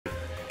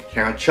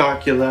Count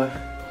Chocula,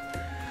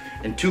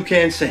 and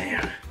Toucan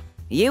Sam.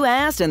 You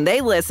asked and they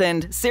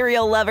listened.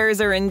 Cereal lovers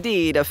are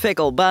indeed a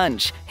fickle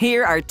bunch.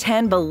 Here are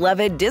 10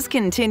 beloved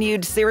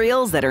discontinued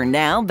cereals that are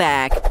now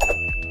back.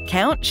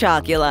 Count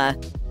Chocula.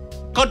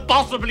 Could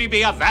possibly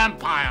be a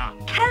vampire.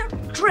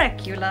 Count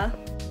Dracula.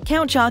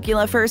 Count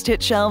Chocula first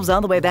hit shelves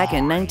all the way back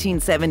in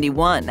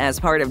 1971 as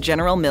part of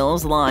General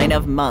Mills' line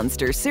of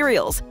monster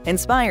cereals,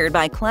 inspired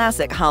by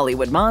classic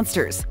Hollywood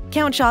monsters.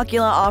 Count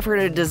Chocula offered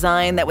a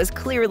design that was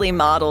clearly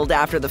modeled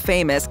after the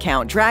famous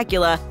Count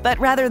Dracula, but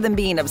rather than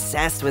being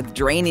obsessed with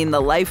draining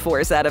the life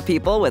force out of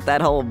people with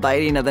that whole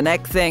biting of the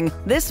neck thing,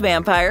 this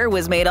vampire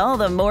was made all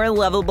the more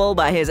lovable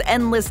by his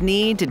endless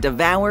need to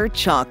devour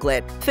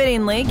chocolate.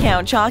 Fittingly,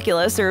 Count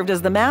Chocula served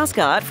as the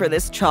mascot for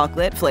this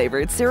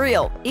chocolate-flavored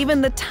cereal. Even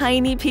the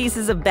tiny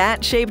pieces of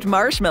bat-shaped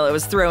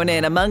marshmallows thrown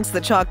in amongst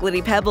the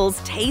chocolatey pebbles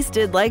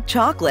tasted like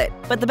chocolate.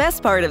 But the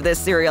best part of this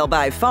cereal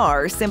by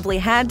far simply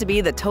had to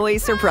be the toy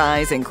surprise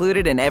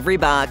included in every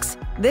box.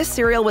 This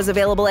cereal was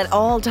available at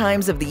all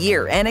times of the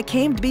year, and it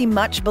came to be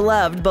much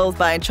beloved both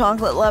by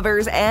chocolate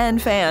lovers and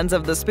fans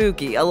of the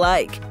spooky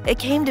alike. It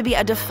came to be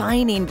a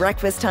defining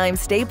breakfast time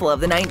staple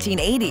of the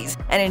 1980s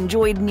and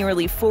enjoyed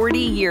nearly 40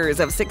 years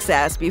of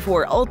success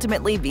before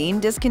ultimately being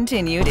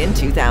discontinued in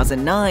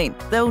 2009,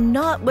 though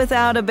not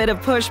without a bit of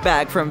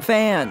pushback from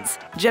fans.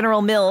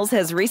 General Mills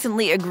has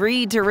recently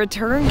agreed to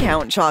return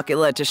Count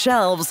Chocula to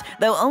shelves,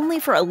 though only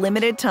for a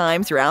limited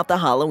time throughout the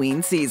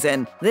Halloween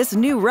season. This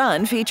new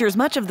run features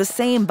much of the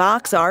same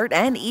box art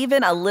and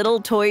even a little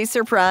toy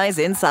surprise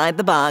inside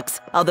the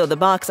box, although the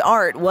box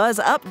art was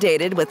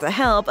updated with the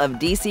help of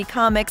DC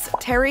Comics'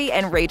 Terry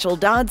and Rachel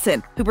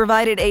Dodson, who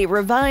provided a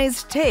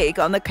revised take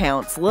on the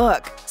Count's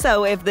look.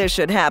 So if this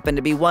should happen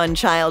to be one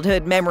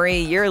childhood memory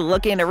you're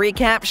looking to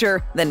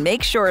recapture, then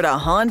make sure to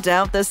haunt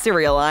out the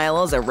cereal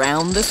aisles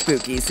around the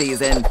spooky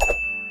season.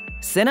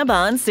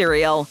 Cinnabon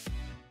Cereal.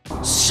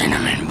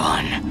 Cinnamon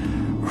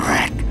bun,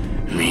 wreck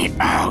me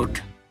out.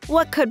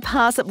 What could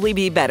possibly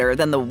be better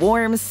than the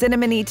warm,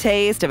 cinnamony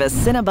taste of a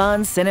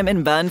Cinnabon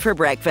cinnamon bun for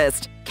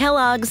breakfast?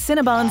 Kellogg's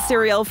Cinnabon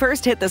Cereal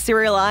first hit the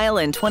cereal aisle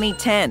in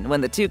 2010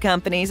 when the two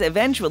companies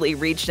eventually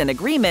reached an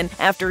agreement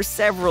after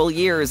several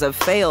years of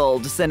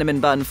failed cinnamon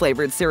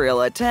bun-flavored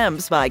cereal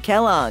attempts by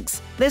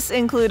Kellogg's. This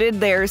included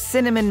their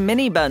Cinnamon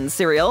Mini Bun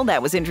cereal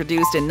that was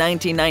introduced in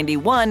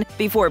 1991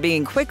 before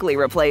being quickly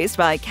replaced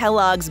by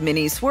Kellogg's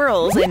Mini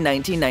Swirls in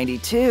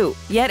 1992.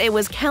 Yet it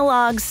was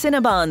Kellogg's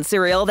Cinnabon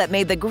Cereal that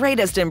made the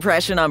greatest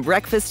impression on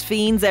breakfast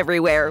fiends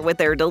everywhere with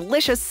their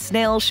delicious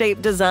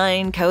snail-shaped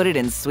design coated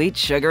in sweet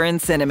sugar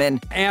and cinnamon.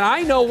 And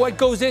I know what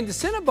goes into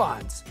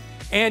Cinnabons,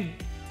 and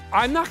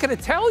I'm not going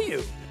to tell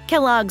you.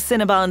 Kellogg's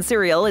Cinnabon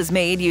cereal is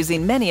made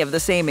using many of the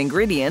same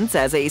ingredients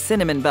as a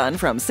cinnamon bun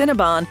from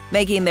Cinnabon,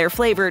 making their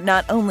flavor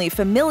not only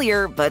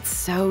familiar, but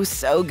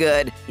so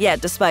good.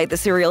 Yet, despite the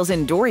cereal's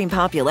enduring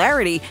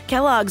popularity,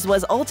 Kellogg's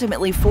was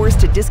ultimately forced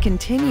to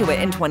discontinue it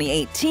in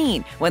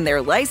 2018 when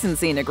their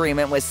licensing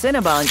agreement with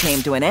Cinnabon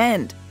came to an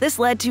end. This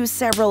led to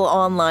several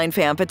online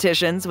fan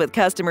petitions, with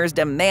customers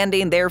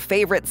demanding their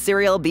favorite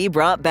cereal be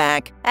brought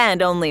back.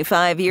 And only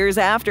 5 years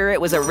after it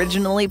was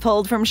originally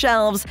pulled from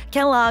shelves,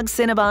 Kellogg's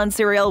Cinnabon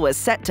cereal was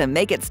set to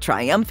make its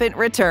triumphant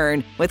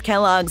return, with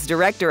Kellogg's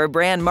director of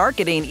brand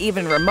marketing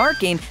even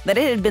remarking that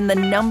it had been the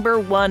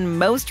 #1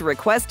 most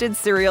requested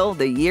cereal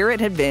the year it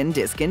had been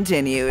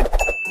discontinued.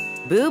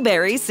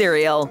 Blueberry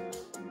Cereal.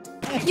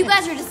 You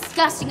guys are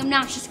disgusting,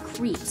 obnoxious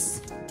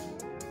creeps.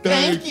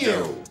 Thank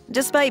you!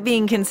 Despite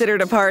being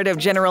considered a part of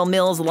General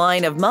Mills'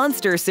 line of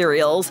monster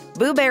cereals,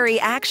 Blueberry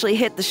actually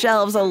hit the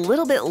shelves a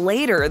little bit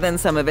later than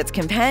some of its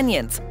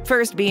companions,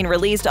 first being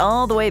released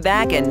all the way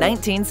back in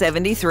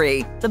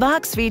 1973. The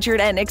box featured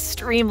an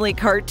extremely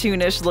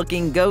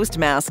cartoonish-looking ghost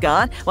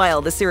mascot,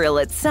 while the cereal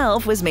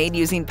itself was made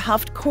using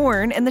puffed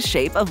corn in the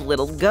shape of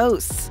little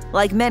ghosts.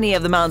 Like many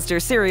of the monster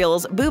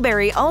cereals,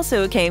 Blueberry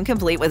also came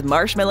complete with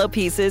marshmallow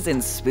pieces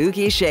in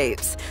spooky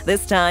shapes,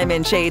 this time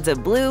in shades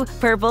of blue,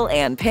 purple,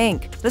 and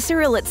pink. The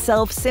cereal itself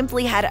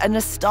simply had a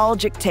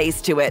nostalgic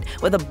taste to it,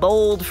 with a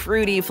bold,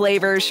 fruity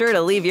flavor sure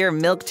to leave your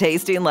milk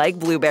tasting like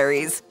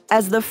blueberries.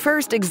 As the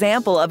first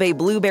example of a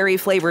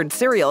blueberry-flavored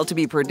cereal to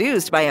be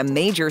produced by a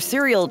major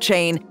cereal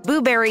chain,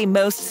 Blueberry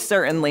most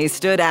certainly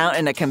stood out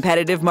in a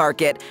competitive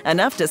market,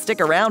 enough to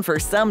stick around for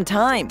some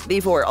time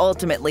before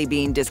ultimately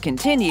being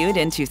discontinued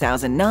in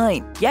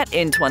 2009. Yet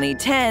in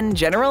 2010,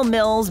 General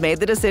Mills made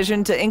the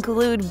decision to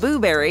include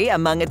Blueberry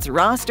among its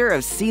roster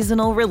of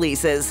seasonal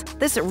releases.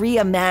 This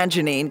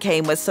reimagining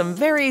came with some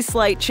very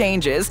slight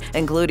changes,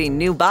 including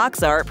new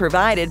box art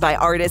provided by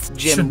artist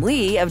Jim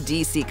Lee of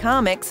DC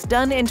Comics,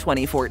 done in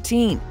 2014.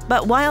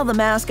 But while the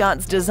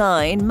mascot's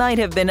design might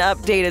have been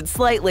updated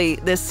slightly,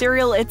 the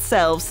cereal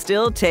itself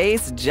still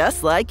tastes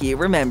just like you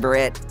remember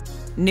it.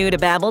 New to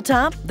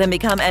BabbleTop? Then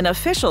become an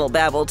official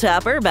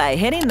BabbleTopper by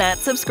hitting that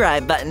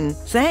subscribe button.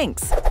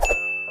 Thanks!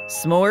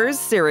 Smorz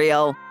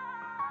Cereal.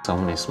 So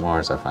many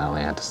s'mores I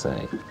finally had to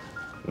say.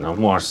 No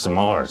more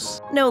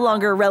s'mores. No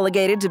longer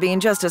relegated to being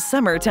just a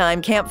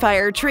summertime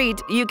campfire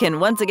treat, you can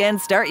once again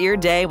start your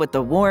day with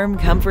the warm,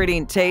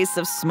 comforting taste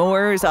of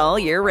s'mores all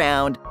year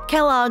round.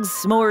 Kellogg's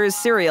Smorz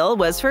Cereal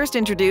was first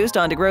introduced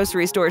onto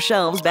grocery store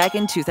shelves back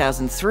in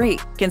 2003.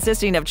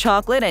 Consisting of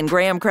chocolate and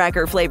graham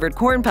cracker-flavored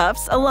corn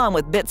puffs, along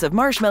with bits of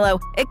marshmallow,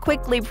 it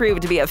quickly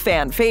proved to be a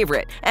fan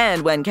favorite.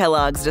 And when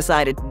Kellogg's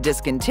decided to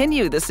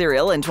discontinue the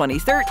cereal in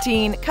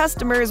 2013,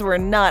 customers were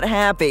not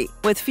happy.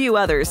 With few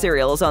other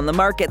cereals on the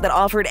market that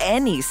offered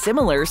any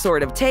similar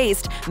sort of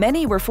taste,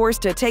 many were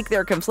forced to take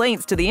their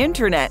complaints to the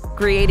internet,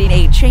 creating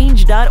a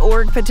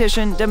Change.org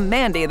petition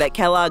demanding that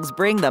Kellogg's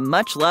bring the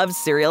much-loved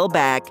cereal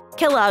back.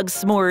 Kellogg's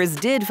S'mores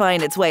did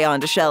find its way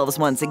onto shelves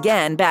once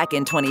again back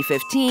in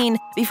 2015,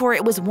 before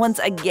it was once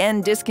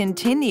again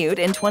discontinued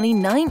in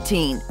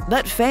 2019.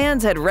 But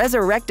fans had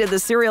resurrected the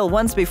cereal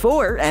once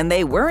before, and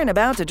they weren't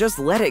about to just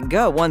let it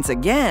go once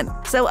again.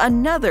 So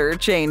another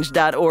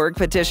Change.org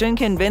petition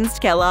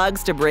convinced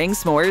Kellogg's to bring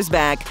S'mores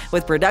back,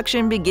 with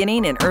production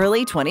beginning in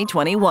early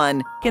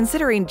 2021.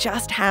 Considering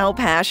just how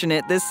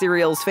passionate this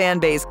cereal's fan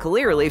base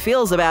clearly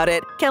feels about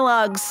it,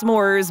 Kellogg's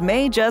S'mores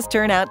may just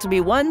turn out to be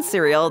one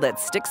cereal that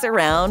sticks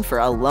around for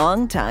a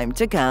long time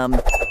to come.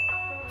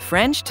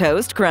 French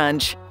Toast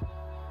Crunch.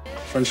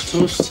 French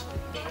toast,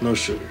 no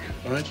sugar.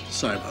 All right?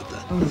 Sorry about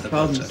that. No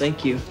problem,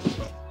 thank you.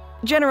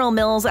 General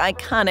Mills'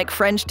 iconic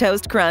French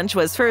Toast Crunch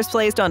was first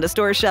placed onto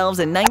store shelves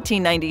in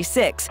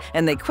 1996,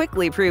 and they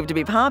quickly proved to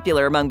be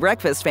popular among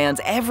breakfast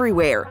fans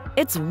everywhere.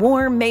 Its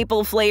warm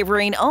maple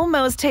flavoring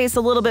almost tastes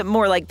a little bit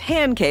more like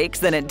pancakes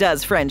than it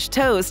does French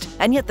toast,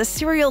 and yet the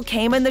cereal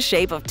came in the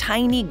shape of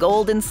tiny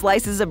golden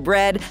slices of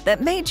bread that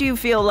made you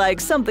feel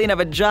like something of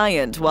a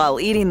giant while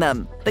eating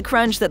them. The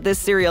crunch that this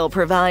cereal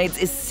provides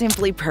is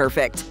simply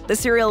perfect. The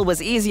cereal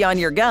was easy on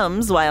your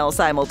gums while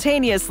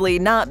simultaneously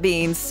not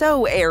being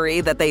so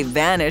airy that they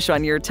vanish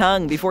on your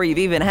tongue before you've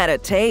even had a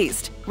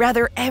taste.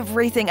 Rather,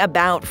 everything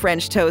about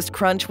French Toast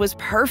Crunch was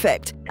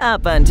perfect,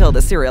 up until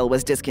the cereal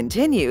was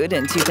discontinued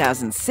in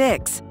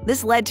 2006.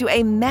 This led to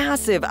a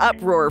massive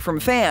uproar from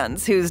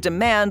fans, whose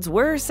demands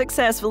were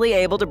successfully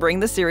able to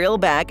bring the cereal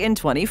back in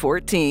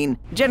 2014.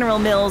 General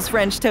Mills'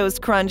 French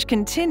Toast Crunch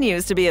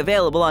continues to be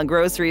available on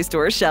grocery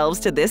store shelves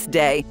to this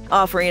day,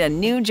 offering a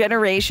new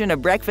generation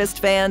of breakfast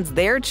fans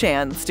their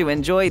chance to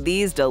enjoy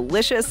these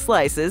delicious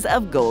slices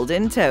of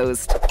golden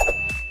toast.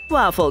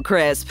 Waffle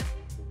Crisp.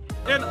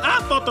 And I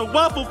thought the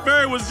Waffle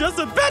Fairy was just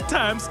a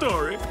bedtime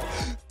story.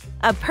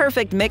 A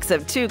perfect mix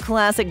of two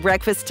classic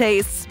breakfast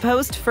tastes,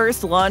 Post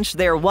first launched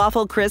their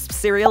Waffle Crisp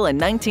cereal in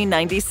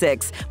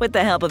 1996 with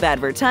the help of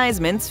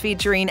advertisements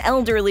featuring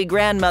elderly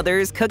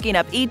grandmothers cooking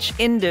up each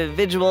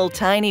individual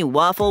tiny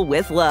waffle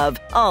with love,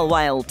 all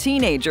while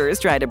teenagers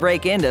try to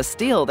break in to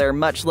steal their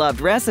much-loved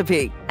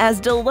recipe. As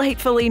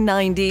delightfully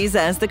 90s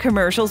as the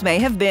commercials may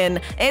have been,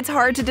 it's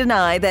hard to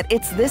deny that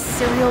it's this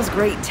cereal's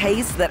great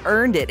taste that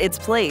earned it its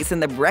place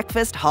in the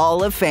Breakfast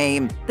Hall of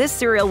Fame. This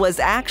cereal was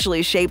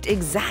actually shaped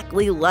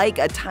exactly like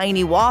a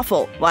tiny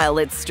waffle, while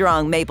its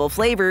strong maple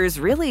flavors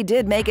really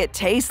did make it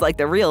taste like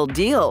the real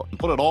deal.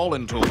 Put it all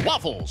into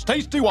waffles,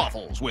 tasty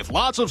waffles with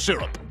lots of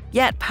syrup.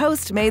 Yet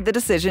Post made the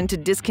decision to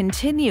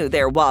discontinue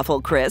their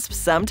Waffle Crisp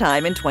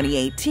sometime in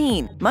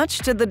 2018, much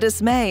to the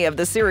dismay of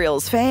the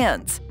cereal's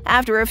fans.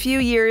 After a few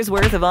years'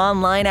 worth of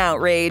online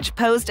outrage,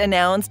 Post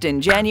announced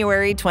in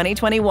January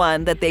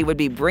 2021 that they would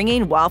be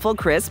bringing Waffle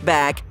Crisp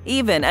back,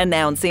 even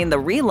announcing the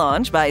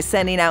relaunch by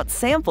sending out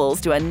samples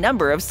to a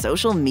number of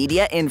social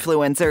media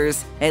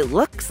influencers. It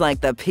looks like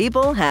the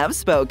people have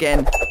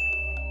spoken.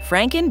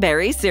 Franken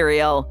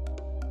Cereal.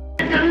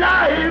 It's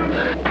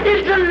alive!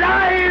 It's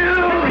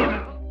alive!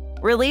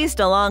 Released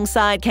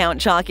alongside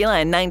Count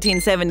Chocula in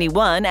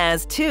 1971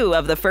 as two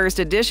of the first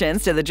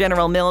additions to the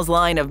General Mills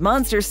line of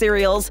monster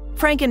cereals,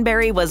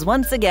 Franken was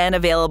once again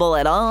available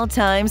at all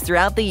times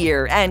throughout the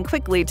year and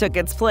quickly took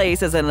its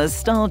place as a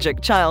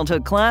nostalgic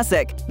childhood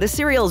classic. The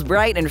cereal's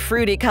bright and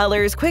fruity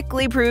colors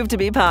quickly proved to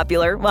be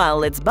popular,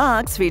 while its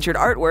box featured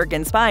artwork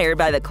inspired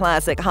by the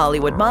classic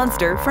Hollywood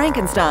monster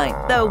Frankenstein,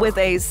 though with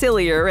a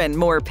sillier and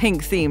more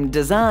pink-themed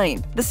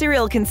design. The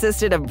cereal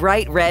consisted of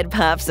bright red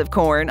puffs of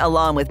corn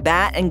along with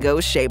bat and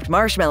ghost-shaped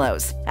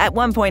marshmallows. At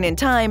one point in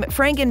time,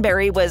 Franken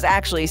was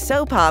actually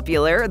so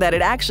popular that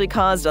it actually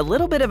caused a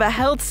little bit of a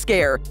health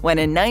scare when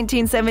in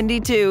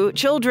 1972,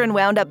 children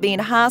wound up being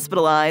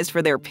hospitalized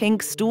for their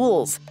pink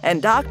stools,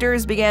 and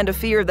doctors began to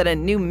fear that a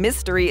new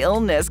mystery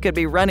illness could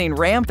be running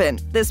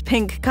rampant. This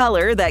pink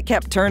color that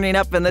kept turning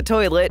up in the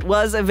toilet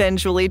was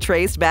eventually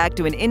traced back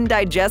to an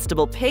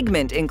indigestible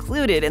pigment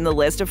included in the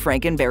list of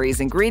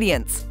Frankenberry's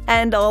ingredients.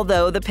 And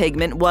although the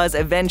pigment was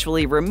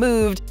eventually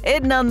removed,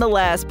 it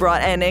nonetheless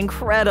brought an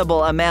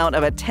incredible amount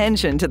of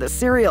attention to the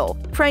cereal.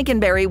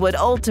 Frankenberry would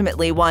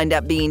ultimately wind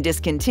up being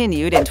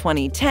discontinued in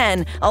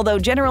 2010, although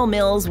General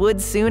Mills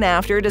would soon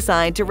after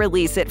decide to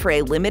release it for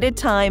a limited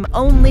time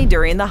only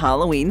during the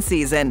Halloween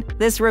season.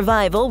 This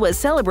revival was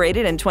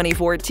celebrated in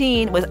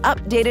 2014 with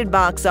updated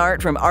box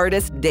art from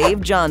artist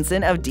Dave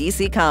Johnson of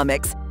DC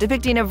Comics,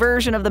 depicting a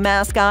version of the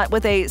mascot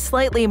with a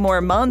slightly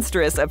more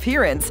monstrous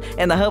appearance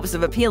in the hopes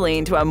of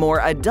appealing to a more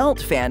adult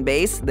fan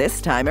base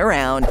this time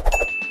around.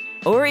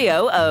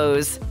 Oreo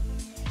O's.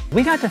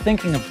 We got to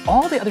thinking of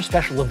all the other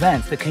special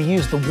events that could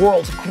use the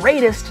world's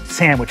greatest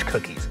sandwich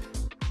cookies.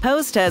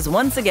 Post has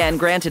once again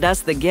granted us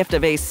the gift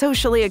of a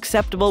socially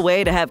acceptable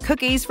way to have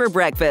cookies for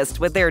breakfast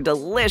with their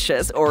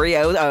delicious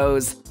Oreo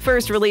O's.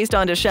 First released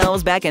onto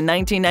shelves back in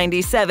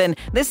 1997,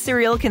 this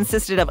cereal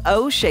consisted of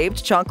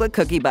O-shaped chocolate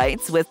cookie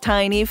bites with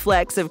tiny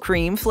flecks of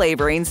cream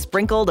flavoring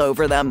sprinkled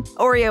over them.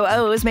 Oreo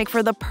O's make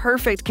for the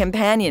perfect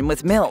companion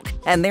with milk,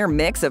 and their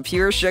mix of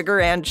pure sugar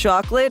and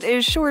chocolate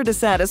is sure to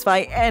satisfy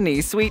any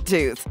sweet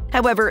tooth.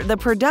 However, the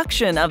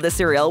production of the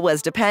cereal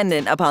was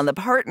dependent upon the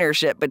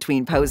partnership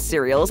between Post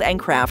Cereals and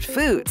Kraft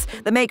Foods,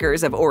 the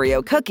makers of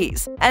Oreo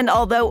cookies. And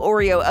although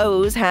Oreo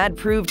O's had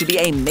proved to be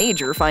a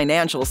major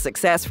financial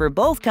success for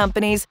both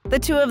companies, the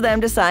two of them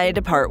decided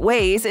to part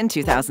ways in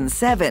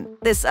 2007.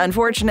 This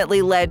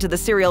unfortunately led to the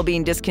cereal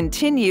being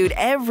discontinued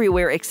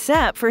everywhere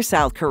except for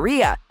South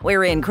Korea,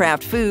 wherein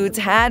Kraft Foods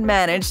had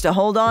managed to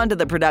hold on to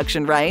the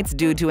production rights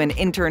due to an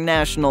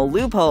international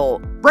loophole.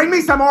 Bring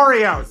me some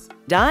Oreos!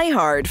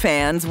 Die-hard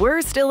fans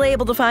were still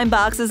able to find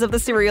boxes of the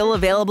cereal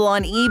available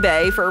on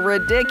eBay for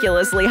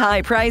ridiculously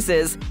high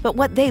prices, but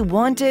what they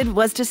wanted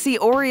was to see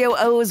Oreo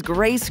O's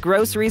grace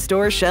grocery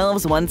store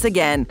shelves once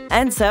again.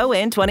 And so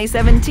in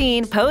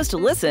 2017, Post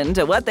listened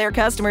to what their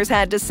customers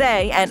had to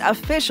say and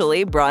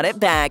officially brought it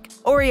back.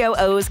 Oreo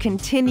O's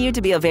continue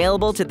to be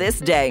available to this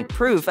day,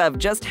 proof of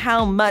just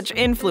how much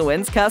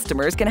influence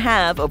customers can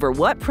have over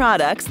what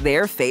products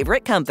their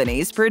favorite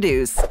companies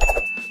produce.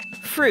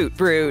 Frute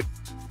Brute.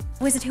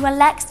 Wizard who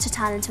elects to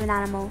turn into an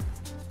animal.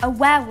 A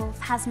werewolf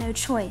has no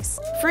choice.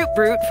 Frute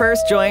Brute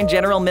first joined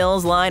General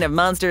Mills' line of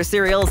monster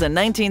cereals in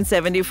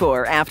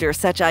 1974 after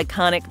such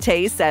iconic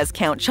tastes as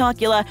Count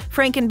Chocula,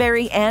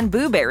 Frankenberry, and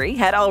Boo Berry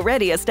had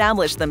already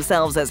established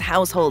themselves as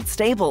household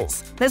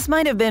staples. This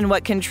might have been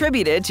what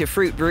contributed to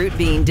Frute Brute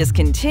being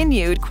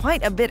discontinued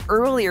quite a bit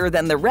earlier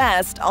than the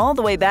rest, all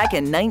the way back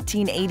in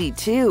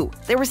 1982.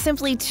 There was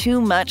simply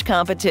too much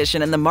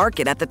competition in the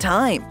market at the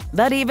time.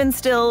 But even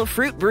still,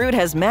 Frute Brute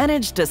has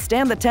managed to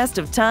stand the test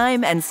of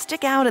time and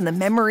stick out in the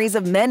memories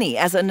of many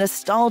as a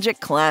nostalgic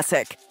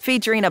classic.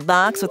 Featuring a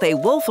box with a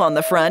wolf on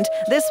the front,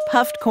 this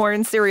puffed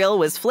corn cereal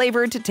was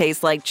flavored to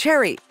taste like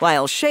cherry,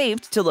 while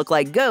shaped to look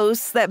like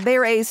ghosts that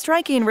bear a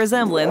striking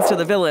resemblance to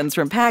the villains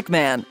from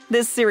Pac-Man.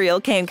 This cereal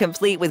came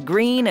complete with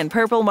green and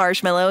purple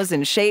marshmallows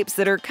in shapes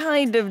that are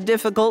kind of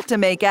difficult to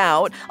make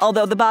out,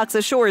 although the box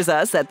assures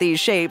us that these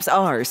shapes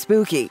are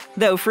spooky.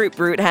 Though Frute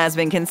Brute has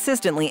been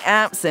consistently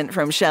absent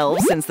from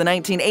shelves since the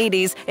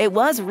 1980s, it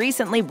was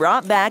recently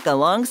brought back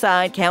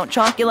alongside Count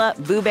Chocula,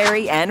 Boo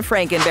Berry, and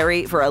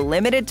Frankenberry for a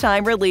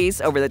limited-time release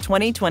over the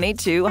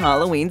 2022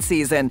 Halloween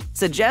season,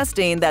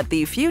 suggesting that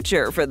the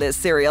future for this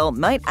cereal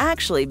might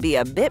actually be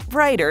a bit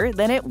brighter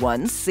than it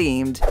once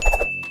seemed.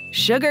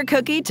 Sugar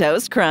Cookie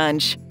Toast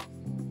Crunch.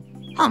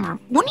 Homer,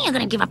 when are you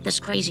gonna give up this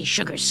crazy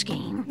sugar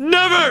scheme?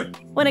 Never!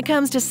 When it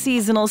comes to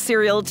seasonal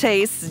cereal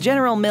tastes,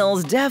 General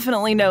Mills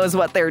definitely knows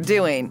what they're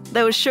doing.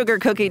 Though Sugar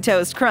Cookie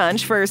Toast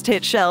Crunch first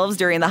hit shelves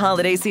during the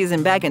holiday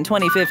season back in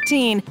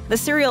 2015, the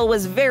cereal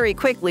was very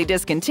quickly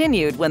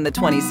discontinued when the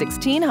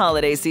 2016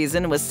 holiday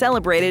season was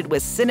celebrated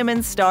with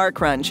Cinnamon Star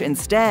Crunch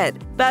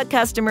instead. But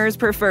customers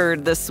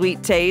preferred the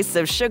sweet tastes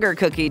of Sugar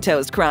Cookie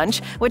Toast Crunch,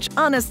 which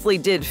honestly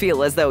did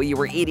feel as though you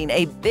were eating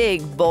a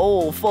big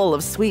bowl full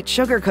of sweet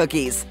sugar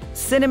cookies.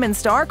 Cinnamon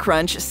Star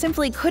Crunch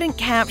simply couldn't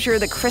capture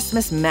the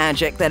Christmas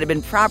magic that had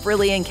been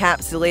properly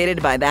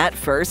encapsulated by that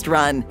first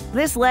run.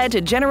 This led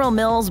to General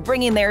Mills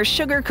bringing their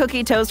Sugar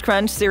Cookie Toast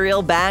Crunch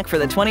cereal back for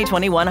the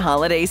 2021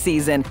 holiday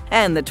season,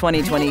 and the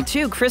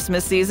 2022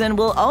 Christmas season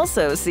will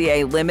also see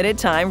a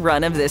limited-time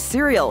run of this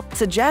cereal,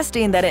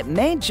 suggesting that it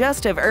may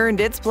just have earned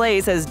its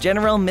place as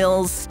General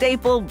Mills'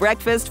 staple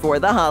breakfast for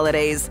the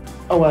holidays.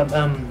 Oh,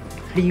 how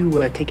do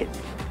you take it?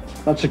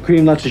 Lots of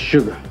cream, lots of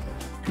sugar.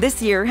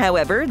 This year,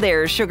 however,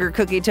 their Sugar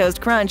Cookie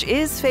Toast Crunch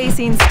is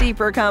facing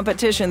steeper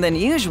competition than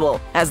usual,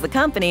 as the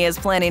company is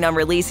planning on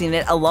releasing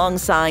it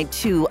alongside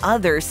two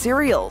other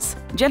cereals.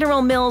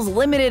 General Mills'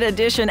 limited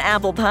edition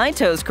Apple Pie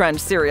Toast Crunch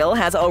cereal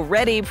has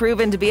already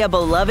proven to be a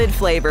beloved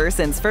flavor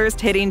since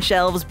first hitting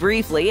shelves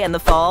briefly in the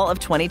fall of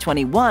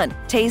 2021,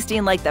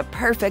 tasting like the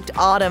perfect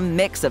autumn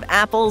mix of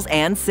apples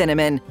and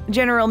cinnamon.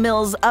 General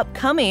Mills'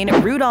 upcoming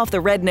Rudolph the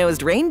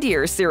Red-Nosed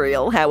Reindeer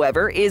cereal,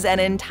 however, is an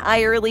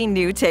entirely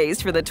new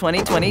taste for the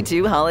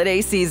 2022 holiday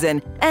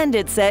season, and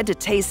it's said to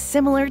taste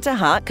similar to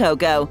hot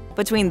cocoa.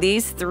 Between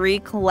these three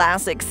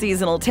classic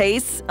seasonal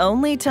tastes,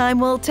 only time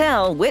will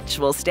tell which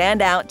will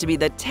stand out to be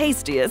the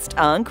tastiest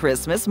on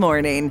Christmas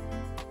morning.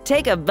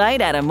 Take a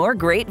bite out of more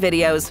great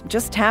videos.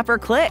 Just tap or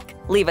click.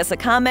 Leave us a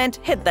comment,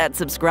 hit that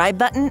subscribe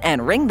button,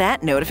 and ring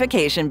that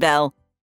notification bell.